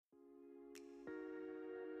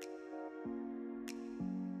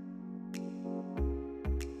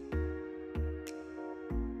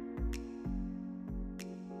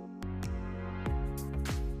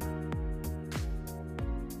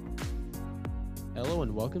Hello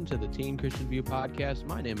and welcome to the Teen Christian View podcast.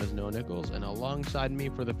 My name is Noah Nichols, and alongside me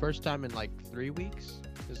for the first time in like 3 weeks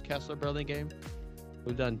is Kessler Burlingame.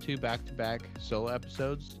 We've done 2 back-to-back solo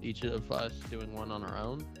episodes, each of us doing one on our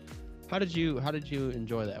own. How did you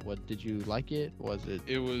enjoy that? What did you like it? Was it?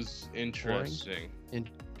 It was interesting.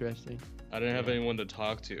 Interesting. I didn't have anyone to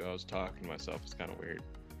talk to. I was talking to myself. It's kind of weird.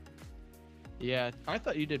 Yeah, I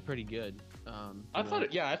thought you did pretty good. I thought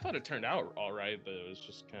it turned out all right, but it was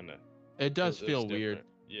just kind of. It does feel weird.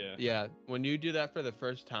 Yeah. Yeah, when you do that for the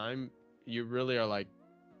first time, you really are like,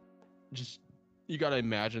 you got to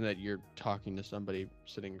imagine that you're talking to somebody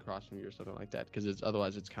sitting across from you or something like that, because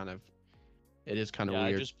otherwise it is kind of weird.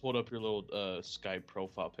 I just pulled up your little Skype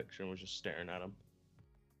profile picture and was just staring at him.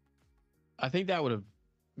 I think that would have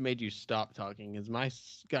made you stop talking, because my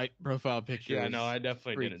Skype profile picture. Yeah, no, I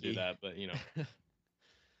definitely freaky. didn't do that, but you know.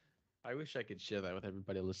 I wish I could share that with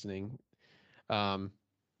everybody listening.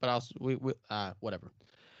 But whatever.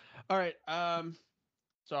 All right.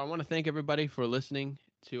 So I want to thank everybody for listening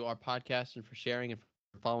to our podcast and for sharing and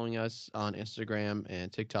for following us on Instagram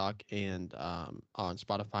and TikTok and on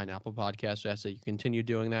Spotify and Apple Podcasts. I ask that you continue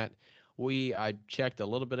doing that. I checked a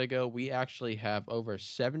little bit ago. We actually have over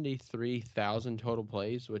 73,000 total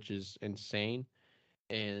plays, which is insane.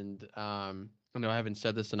 And I know I haven't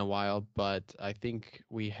said this in a while, but I think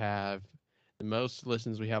we have the most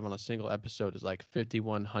listens we have on a single episode is like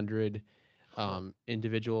 5,100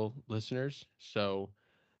 individual listeners. So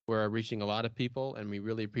we're reaching a lot of people, and we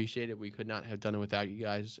really appreciate it. We could not have done it without you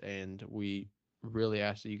guys, and we really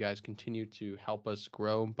ask that you guys continue to help us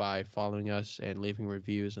grow by following us and leaving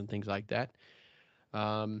reviews and things like that.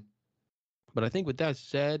 But I think with that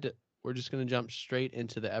said, we're just going to jump straight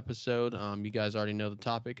into the episode. You guys already know the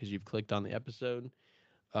topic because you've clicked on the episode.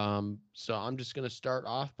 So I'm just going to start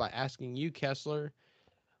off by asking you, Kessler,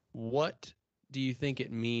 what do you think it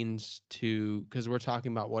means to, because we're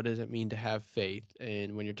talking about what does it mean to have faith?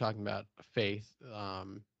 And when you're talking about faith,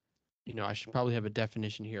 I should probably have a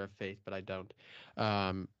definition here of faith, but I don't.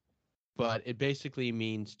 But it basically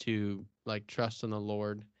means to like trust in the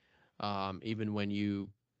Lord, even when you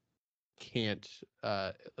can't.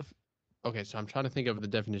 Okay, so I'm trying to think of the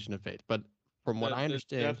definition of faith, but from what I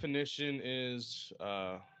understand, the definition is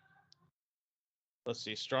let's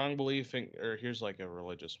see, strong belief in, or here's like a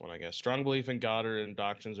religious one, I guess. Strong belief in God or in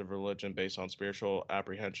doctrines of religion based on spiritual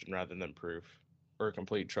apprehension rather than proof, or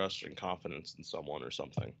complete trust and confidence in someone or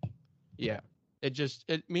something. Yeah,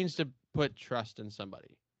 it means to put trust in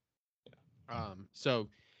somebody. Yeah. So,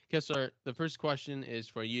 Kessler, the first question is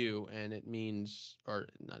for you, and it means, or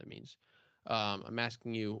not it means, I'm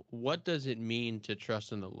asking you, what does it mean to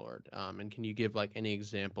trust in the Lord? And can you give like any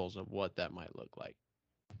examples of what that might look like?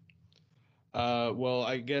 Well,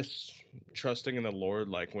 I guess trusting in the Lord,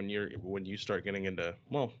 like when you start getting into,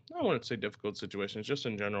 well, I wouldn't say difficult situations, just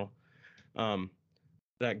in general,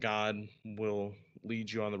 that God will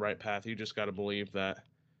lead you on the right path. You just got to believe that,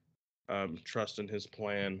 trust in His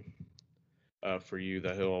plan for you,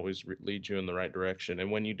 that He'll always lead you in the right direction. And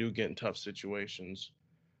when you do get in tough situations,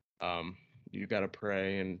 you got to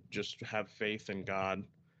pray and just have faith in God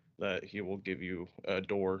that He will give you a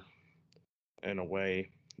door and a way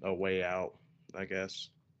out, I guess,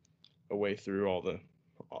 a way through life,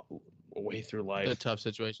 The tough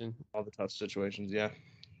situation. all the tough situations. Yeah,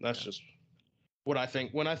 that's just what I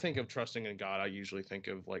think. When I think of trusting in God, I usually think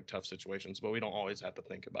of like tough situations, but we don't always have to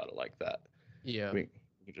think about it like that. Yeah. We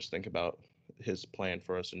just think about His plan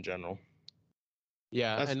for us in general.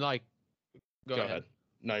 Yeah, and like, go ahead.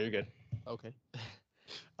 No, you're good. Okay.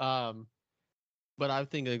 But I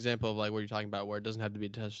think an example of like what you're talking about, where it doesn't have to be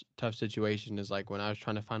a tough situation, is like when I was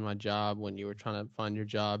trying to find my job, when you were trying to find your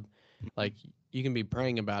job, like you can be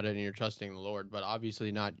praying about it and you're trusting the Lord, but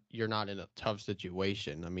obviously you're not in a tough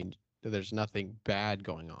situation. I mean, there's nothing bad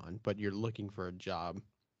going on, but you're looking for a job.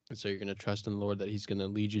 And so you're going to trust in the Lord that He's going to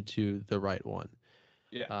lead you to the right one.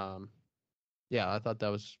 Yeah. Yeah, I thought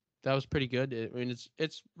that was pretty good. I mean,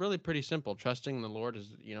 it's really pretty simple. Trusting the Lord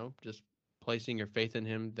is, just placing your faith in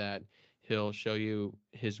Him that He'll show you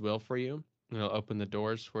His will for you. He'll open the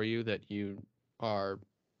doors for you that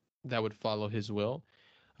would follow His will.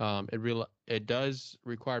 It does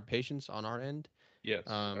require patience on our end. Yes,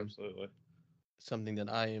 absolutely. Something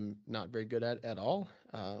that I am not very good at all.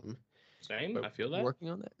 Same. I feel that. Working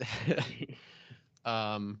on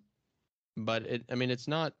that. But it's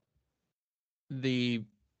not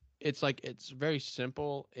it's very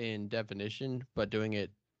simple in definition, but doing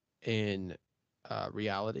it in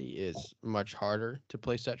reality is much harder to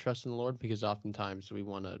place that trust in the Lord, because oftentimes we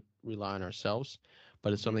want to rely on ourselves,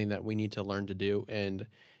 but it's something that we need to learn to do. And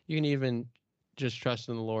you can even just trust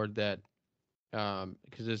in the Lord that,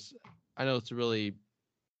 because I know it's really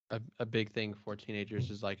a big thing for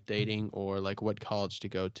teenagers is like dating or like what college to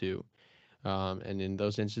go to. And in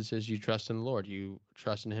those instances, you trust in the Lord. You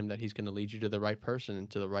trust in Him that He's going to lead you to the right person and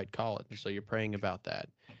to the right college. So you're praying about that.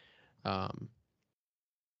 Um,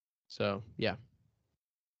 so yeah.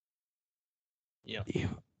 Yeah.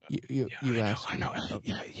 You asked. I know.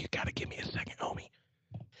 Yeah, you gotta give me a second, homie.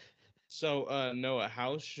 So, Noah,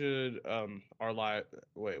 how should our life?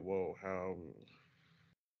 Wait, whoa, how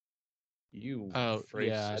you Oh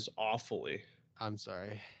phrased yeah, this awfully? I'm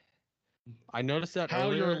sorry. I noticed that How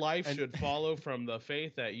your earlier, life and should follow from the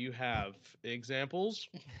faith that you have. Examples?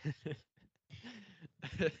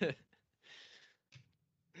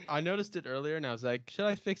 I noticed it earlier, and I was like, "Should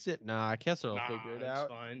I fix it?" Nah, I guess I'll figure Nah, it it's out.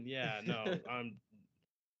 fine. Yeah, no,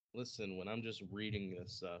 listen, when I'm just reading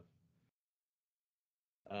this stuff,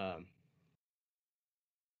 um,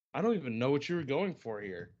 I don't even know what you were going for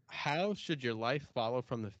here. How should your life follow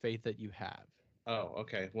from the faith that you have? Oh,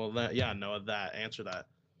 okay. Well, yeah, Noah, answer that.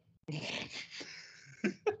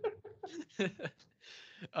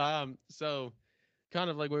 So kind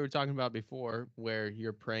of like we were talking about before, where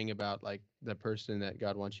you're praying about like the person that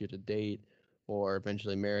God wants you to date or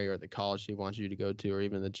eventually marry, or the college He wants you to go to, or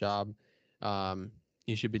even the job. Um,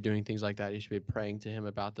 you should be doing things like that. You should be praying to Him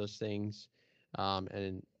about those things.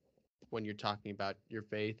 And when you're talking about your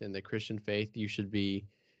faith and the Christian faith, you should be,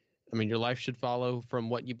 I mean, your life should follow from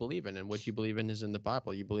what you believe in, and what you believe in is in the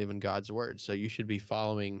Bible. You believe in God's word. So you should be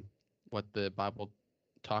following what the Bible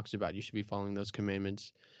talks about. You should be following those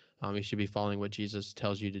commandments. You should be following what Jesus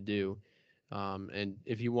tells you to do. And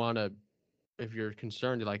if you want to, if you're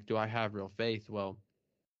concerned, like, do I have real faith? Well,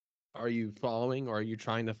 are you following, or are you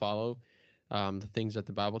trying to follow the things that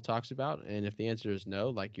the Bible talks about? And if the answer is no,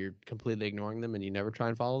 like you're completely ignoring them and you never try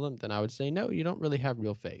and follow them, then I would say no, you don't really have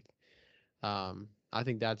real faith. I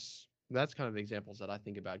think that's kind of the examples that I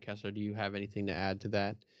think about. Kessler, do you have anything to add to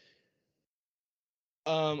that?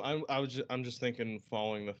 I'm just thinking,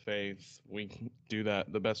 following the faith, we can do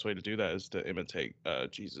that. The best way to do that is to imitate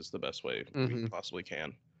Jesus the best way we Mm-hmm. possibly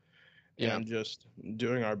can, Yeah. and just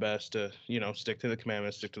doing our best to, stick to the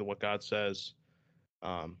commandments, stick to what God says.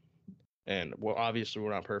 Um, and well, obviously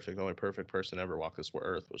we're not perfect. The only perfect person ever walked this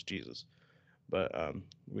earth was Jesus, but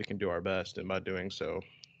we can do our best, and by doing so,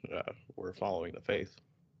 we're following the faith.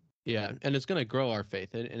 Yeah. And it's going to grow our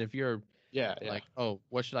faith. And if you're Yeah, yeah. like, oh,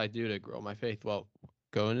 what should I do to grow my faith? Well,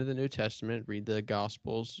 go into the New Testament, read the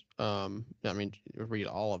Gospels. I mean, read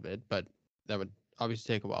all of it, but that would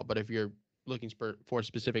obviously take a while. But if you're looking for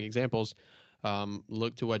specific examples,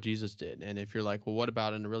 look to what Jesus did. And if you're like, well, what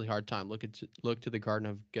about in a really hard time? Look to the Garden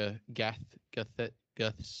of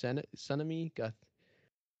Gethsemane.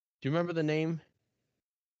 Do you remember the name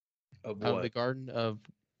Of of the what? Garden of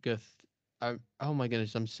Geth? Oh my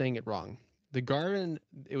goodness, I'm saying it wrong. The garden.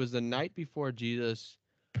 It was the night before Jesus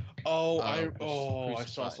was I saw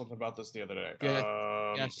crucified. something about this the other day.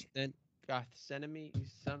 Gethsemane.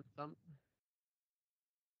 Some.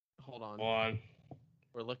 Hold on. On.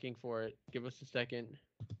 We're looking for it. Give us a second.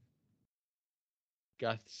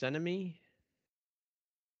 Gethsemane.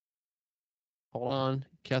 Hold on,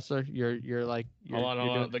 Kessler. You're like Hold you're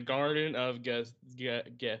on. doing The Garden of Gethsemane.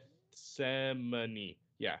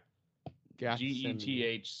 Yeah.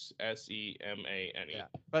 Gethsemane. Gethsemane. Yeah,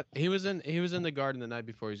 but he was in the garden the night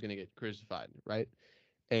before he was going to get crucified, right?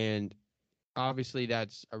 And obviously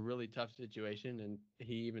that's a really tough situation, and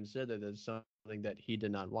he even said that it's something that he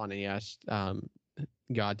did not want, and he asked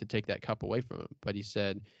God to take that cup away from him, but he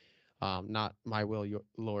said, not my will,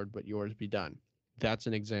 Lord, but yours be done. That's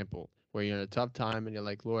an example where you're in a tough time and you're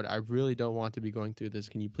like, Lord, I really don't want to be going through this.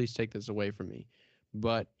 Can you please take this away from me?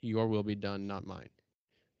 But your will be done, not mine.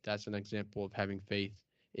 That's an example of having faith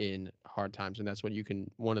in hard times, and that's what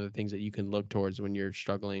one of the things that you can look towards when you're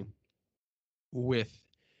struggling with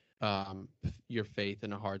your faith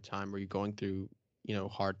in a hard time, or you're going through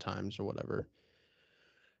hard times or whatever.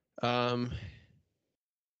 um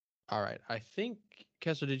all right, I think,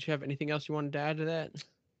 Kessler, did you have anything else you wanted to add to that?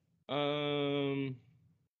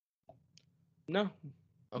 No,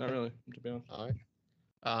 Okay. not really, to be honest. All right.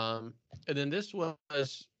 And then this was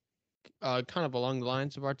kind of along the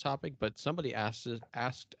lines of our topic, but somebody asked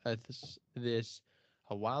this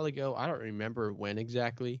a while ago. I don't remember when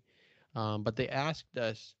exactly, but they asked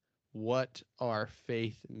us what our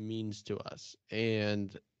faith means to us.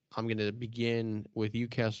 And I'm going to begin with you,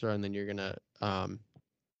 Kessler, and then you're going to,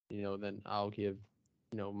 then I'll give,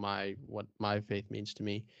 what my faith means to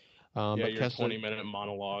me. Yeah, But your Kessler, 20-minute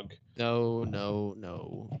monologue. no.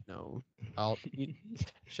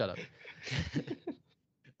 Shut up.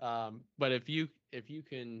 But if you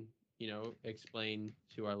can, explain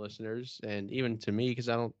to our listeners and even to me, because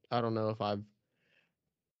I don't know if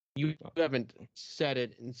you haven't said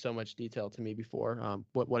it in so much detail to me before.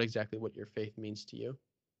 What exactly what your faith means to you?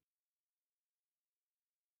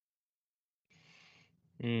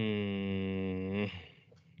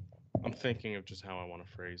 I'm thinking of just how I want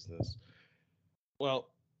to phrase this. Well,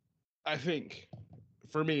 I think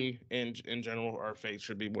for me, in general, our faith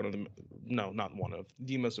should be one of the no, not one of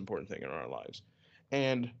the most important thing in our lives,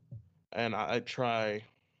 and I try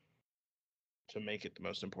to make it the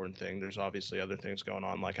most important thing. There's obviously other things going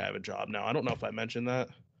on, like I have a job now. I don't know if I mentioned that,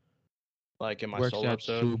 like in my Works solo at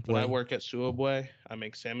episode, but I Subway. work at Subway. I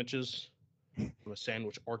make sandwiches. I'm a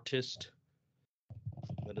sandwich artist.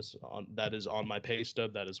 That is on my pay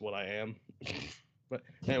stub. That is what I am. But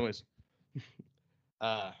anyways,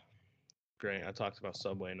 uh, great. I talked about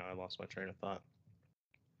Subway. Now I lost my train of thought.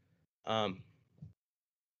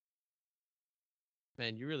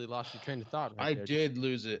 Man, you really lost your train of thought right I there. did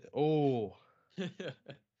lose it. Oh,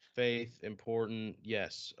 faith important.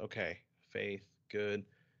 Yes. Okay. Faith good.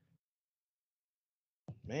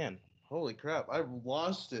 Man, holy crap! I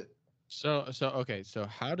lost it. So okay. So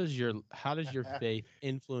how does your faith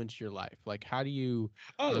influence your life? Like, how do you,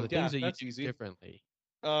 Oh the things yeah, that you that's do easy. differently?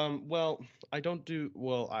 Well, I don't do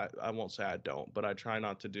well. I won't say I don't, but I try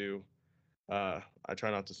not to do. I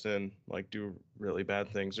try not to sin, like do really bad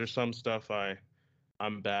things. There's some stuff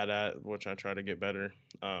I'm bad at, which I try to get better.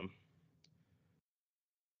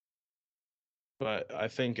 But I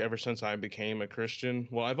think ever since I became a Christian,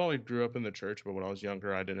 well, I've always grew up in the church, but when I was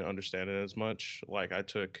younger, I didn't understand it as much. Like I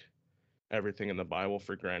took everything in the Bible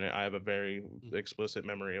for granted. I have a very explicit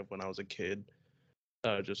memory of when I was a kid,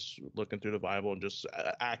 just looking through the Bible and just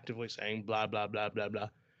actively saying blah blah blah blah blah.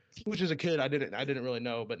 Which as a kid, I didn't really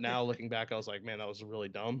know, but now looking back, I was like, man, that was really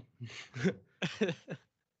dumb.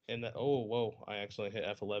 And that, oh whoa, I accidentally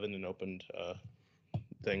hit F11 and opened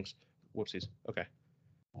things. Whoopsies. Okay.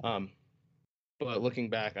 But looking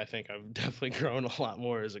back, I think I've definitely grown a lot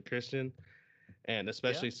more as a Christian, and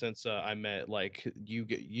especially since I met like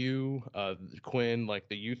Quinn, like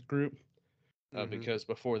the youth group. Because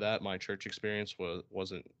before that, my church experience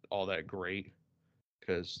wasn't all that great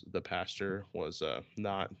because the pastor was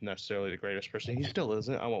not necessarily the greatest person. He still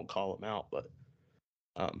isn't. I won't call him out, but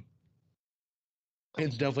um,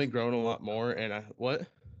 it's definitely grown a lot more. And I what?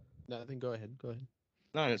 Nothing. Go ahead. Go ahead.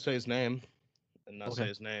 No, I didn't say his name. And not say Okay.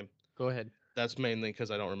 his name. Go ahead. That's mainly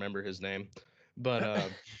because I don't remember his name. But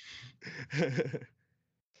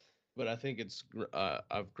but I think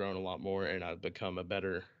I've grown a lot more and I've become a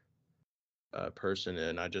better person,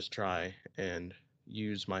 and I just try and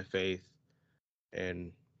use my faith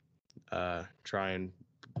and try and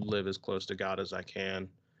live as close to God as I can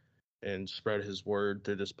and spread His word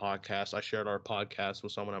through this podcast. I shared our podcast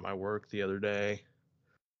with someone at my work the other day,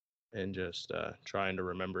 and just trying to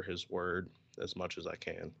remember His word as much as I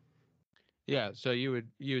can. Yeah. So you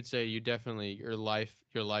would say you definitely your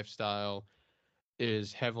lifestyle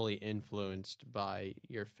is heavily influenced by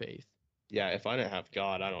your faith. Yeah, if I didn't have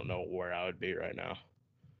God, I don't know where I would be right now.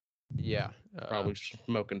 Yeah. Probably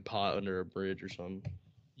smoking pot under a bridge or something.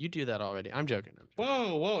 You do that already. I'm joking.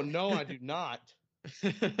 Whoa, no, I do not.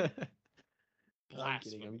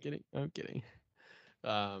 I'm kidding.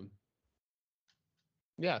 Um,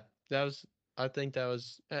 yeah, that was. I think that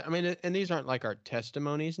was. I mean, and these aren't like our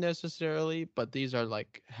testimonies necessarily, but these are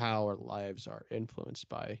like how our lives are influenced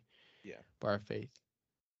by our faith.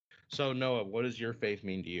 So Noah, what does your faith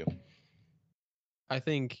mean to you? I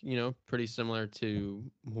think pretty similar to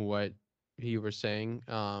what you were saying.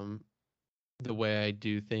 The way I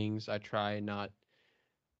do things, I try not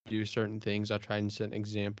do certain things. I try and set an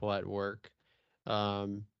example at work.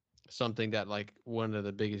 Um, Something that like one of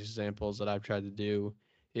the biggest examples that I've tried to do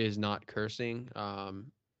is not cursing. And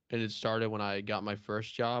it started when I got my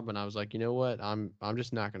first job, and I was like, you know what, I'm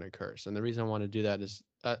just not gonna curse. And the reason I want to do that is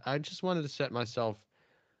I just wanted to set myself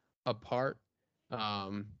apart.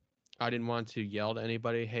 Um, I didn't want to yell to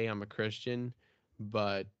anybody, "Hey, I'm a Christian,"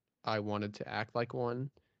 but I wanted to act like one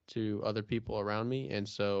to other people around me. And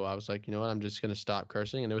so I was like, you know what, I'm just gonna stop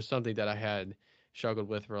cursing. And it was something that I had struggled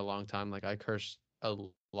with for a long time. Like I cursed a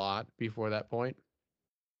lot before that point,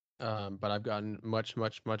 but I've gotten much,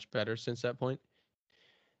 much, much better since that point.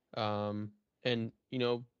 Um, and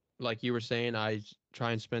like you were saying,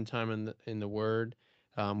 try and spend time in the Word.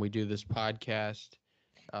 We do this podcast.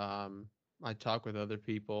 Um, I talk with other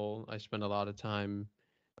people. I spend a lot of time,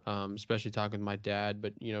 especially talking with my dad.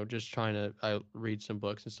 But just trying to I read some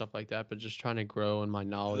books and stuff like that. But just trying to grow in my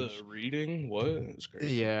knowledge. The reading? What? It's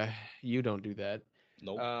crazy. Yeah, you don't do that.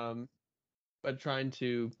 Nope. but trying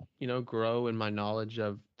to, grow in my knowledge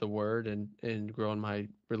of the word and grow in my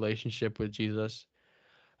relationship with Jesus.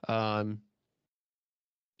 Um,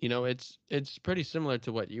 it's pretty similar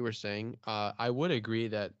to what you were saying. I would agree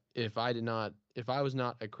that if I was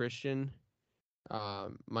not a Christian,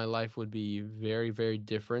 my life would be very, very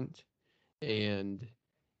different, and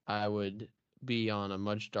I would be on a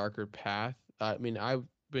much darker path. I mean, I've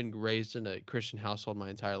been raised in a Christian household my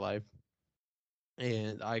entire life,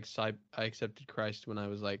 and I accepted Christ when I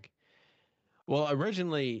was like, well,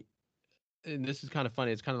 originally, and this is kind of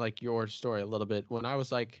funny. It's kind of like your story a little bit. When I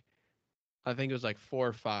was like, I think it was like 4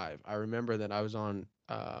 or 5. I remember that I was on.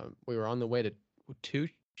 We were on the way to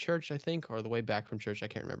church, I think, or the way back from church. I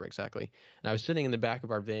can't remember exactly. And I was sitting in the back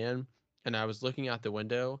of our van, and I was looking out the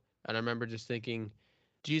window, and I remember just thinking,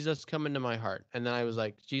 Jesus, come into my heart. And then I was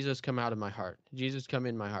like, Jesus, come out of my heart. Jesus, come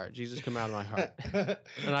in my heart. Jesus, come out of my heart.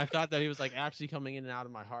 And I thought that he was like actually coming in and out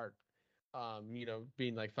of my heart.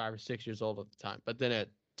 Being like 5 or 6 years old at the time. But then at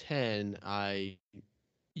 10,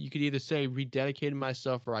 you could either say rededicated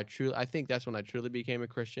myself, or I think that's when I truly became a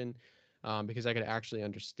Christian, because I could actually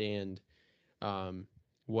understand um,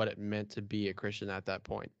 what it meant to be a Christian at that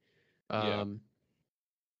point. Yeah. Um,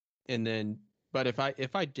 and then, but if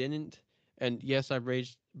I didn't, and yes,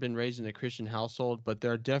 been raised in a Christian household, but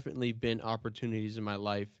there have definitely been opportunities in my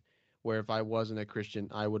life where if I wasn't a Christian,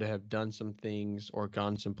 I would have done some things or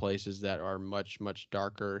gone some places that are much, much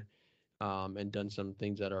darker, and done some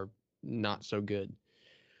things that are not so good.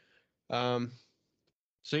 Um,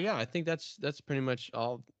 So yeah, I think that's pretty much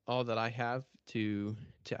all that I have to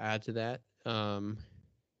add to that.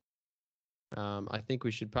 I think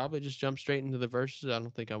we should probably just jump straight into the verses. I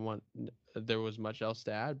don't think there was much else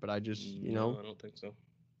to add, but I just No, I don't think so.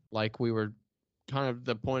 like we were kind of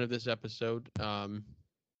the point of this episode.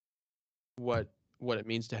 What what it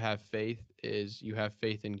means to have faith is you have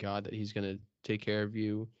faith in God that He's going to take care of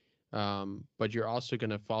you, but you're also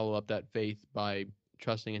going to follow up that faith by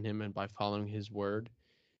trusting in Him and by following His word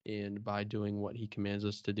and by doing what He commands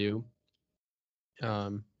us to do.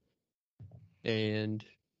 Um, and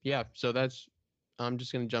yeah, so I'm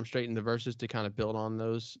just going to jump straight into verses to kind of build on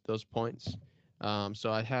those points.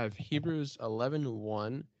 So I have Hebrews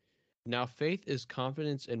 11:1. Now faith is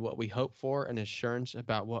confidence in what we hope for and assurance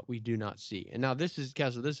about what we do not see. And now this is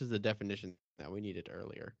the definition that we needed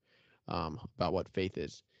earlier, about what faith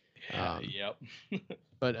is. Yep.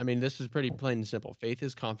 But I mean, this is pretty plain and simple. Faith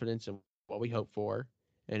is confidence in what we hope for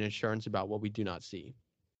and assurance about what we do not see.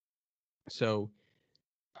 So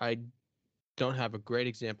I don't have a great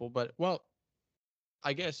example, but well,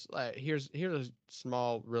 I guess here's a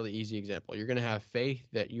small, really easy example. You're gonna have faith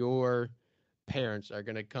that your parents are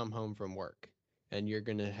gonna come home from work, and you're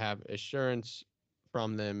gonna have assurance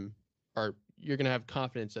from them, or you're gonna have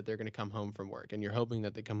confidence that they're gonna come home from work, and you're hoping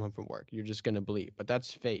that they come home from work. You're just gonna believe, but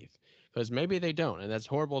that's faith, because maybe they don't, and that's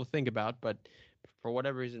horrible to think about, but for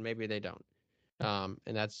whatever reason, maybe they don't.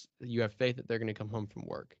 And that's you have faith that they're gonna come home from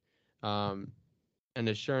work. Um, and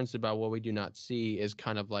assurance about what we do not see is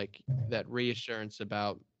kind of like that reassurance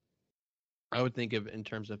about, I would think of in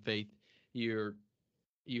terms of faith, you're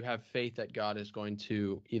you have faith that God is going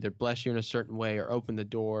to either bless you in a certain way or open the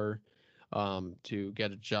door, to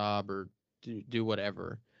get a job or do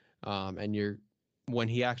whatever. And when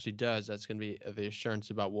he actually does, that's going to be the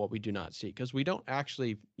assurance about what we do not see, because we don't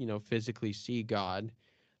actually, physically see God,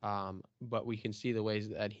 but we can see the ways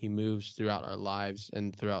that he moves throughout our lives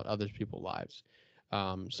and throughout other people's lives.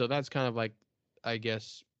 So that's kind of like, I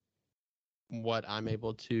guess, what I'm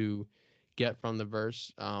able to get from the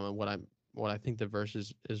verse, and what I think the verse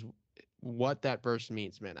is what that verse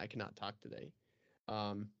means. Man, I cannot talk today,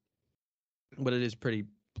 um, but it is pretty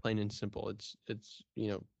plain and simple. It's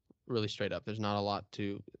really straight up.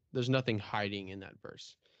 There's nothing hiding in that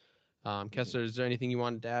verse. Kessler, is there anything you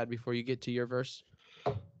wanted to add before you get to your verse?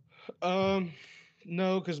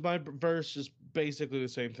 No, because my verse is basically the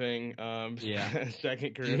same thing. Yeah.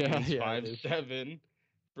 2 Corinthians Yeah, it is. 5:7,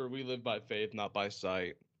 for we live by faith, not by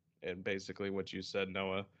sight. And basically what you said,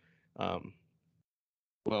 Noah. Um,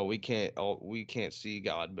 well, we can't see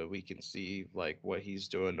God, but we can see like what He's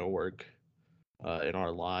doing to work in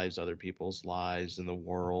our lives, other people's lives, in the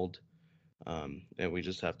world. And we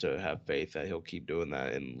just have to have faith that He'll keep doing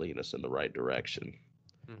that and lead us in the right direction.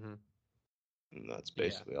 Mm-hmm. And that's Yeah.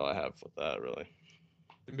 basically all I have with that, really.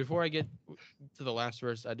 And before I get to the last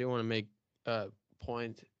verse, I do want to make a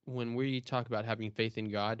point. When we talk about having faith in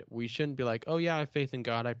God, we shouldn't be like, "Oh yeah, I have faith in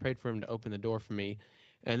God. I prayed for Him to open the door for me,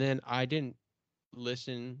 and then I didn't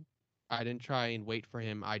listen. I didn't try and wait for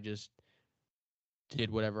Him. I just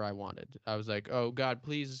did whatever I wanted. I was like, "Oh God,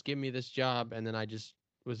 please give me this job," and then I just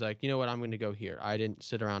was like, "You know what? I'm going to go here." I didn't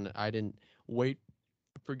sit around. I didn't wait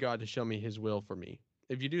for God to show me his will for me.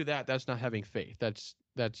 If you do that, that's not having faith. That's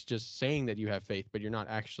just saying that you have faith, but you're not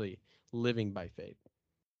actually living by faith.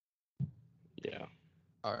 Yeah.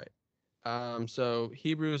 All right. So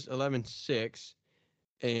Hebrews 11:6,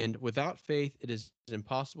 and without faith it is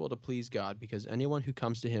impossible to please God, because anyone who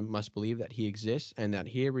comes to him must believe that he exists and that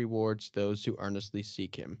he rewards those who earnestly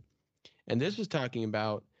seek him. And this was talking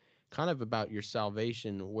about kind of about your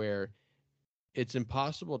salvation, where it's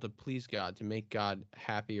impossible to please God, to make God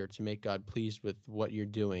happy, or to make God pleased with what you're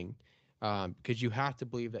doing, because you have to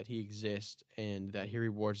believe that he exists and that he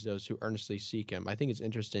rewards those who earnestly seek him. I think it's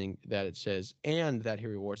interesting that it says, and that he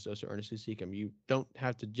rewards those who earnestly seek him. You don't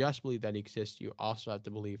have to just believe that he exists. You also have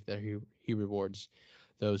to believe that he rewards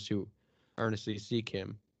those who earnestly seek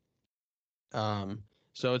him.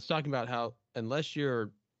 So it's talking about how unless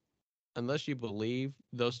you believe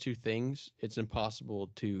those two things, it's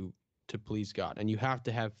impossible to please God. And you have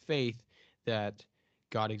to have faith that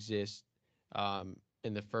God exists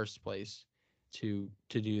in the first place to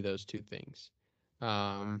do those two things.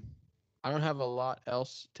 I don't have a lot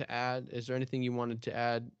else to add. Is there anything you wanted to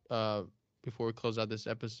add before we close out this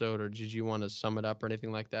episode, or did you want to sum it up or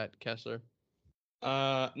anything like that, Kessler?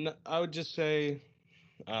 No, I would just say,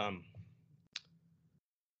 I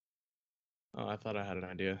thought I had an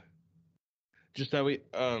idea. Just that we,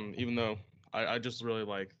 even though I just really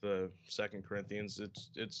like the 2 Corinthians,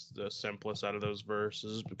 it's the simplest out of those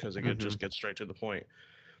verses, because it just gets straight to the point.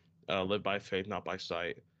 Live by faith, not by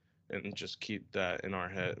sight, and just keep that in our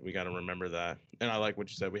head. We got to remember that. And I like what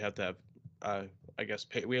you said. We have to have,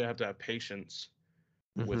 we have to have patience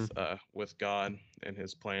with God and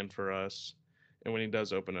his plan for us. And when he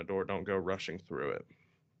does open a door, don't go rushing through it.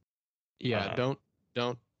 Yeah,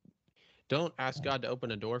 don't ask God to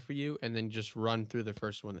open a door for you and then just run through the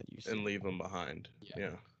first one that you see and leave them behind.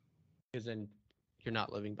 Yeah. Because then you're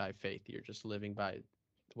not living by faith. You're just living by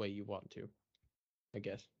the way you want to, I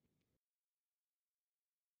guess.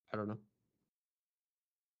 I don't know.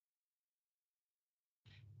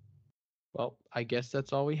 Well, I guess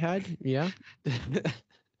that's all we had. Yeah.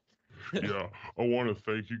 Yeah, I want to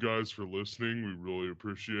thank you guys for listening. We really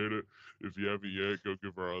appreciate it. If you haven't yet, go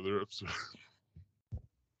give our other episode.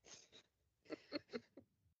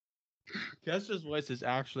 Kessler's voice is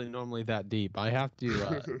actually normally that deep. I have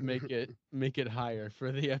to make it higher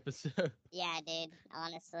for the episode. Yeah, dude.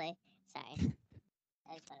 Honestly, sorry.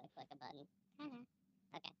 I just wanted to click a button.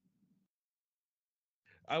 Okay.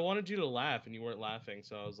 I wanted you to laugh, and you weren't laughing,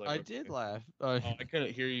 so I was like, I okay. did laugh. I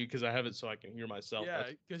couldn't hear you because I have it so I can hear myself. Yeah,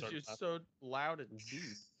 because you're so loud and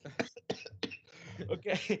deep.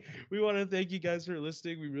 Okay, we want to thank you guys for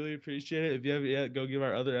listening. We really appreciate it. If you haven't yet, go give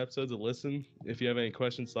our other episodes a listen. If you have any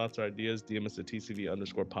questions, thoughts, or ideas, DM us at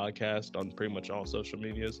TCV_podcast on pretty much all social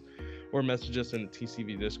medias, or message us in the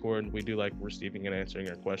TCV Discord. We do like receiving and answering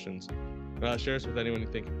your questions. Share us with anyone you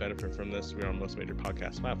think could benefit from this. We're on most major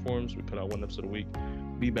podcast platforms. We put out one episode a week.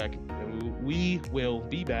 We will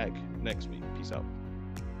be back next week. Peace out.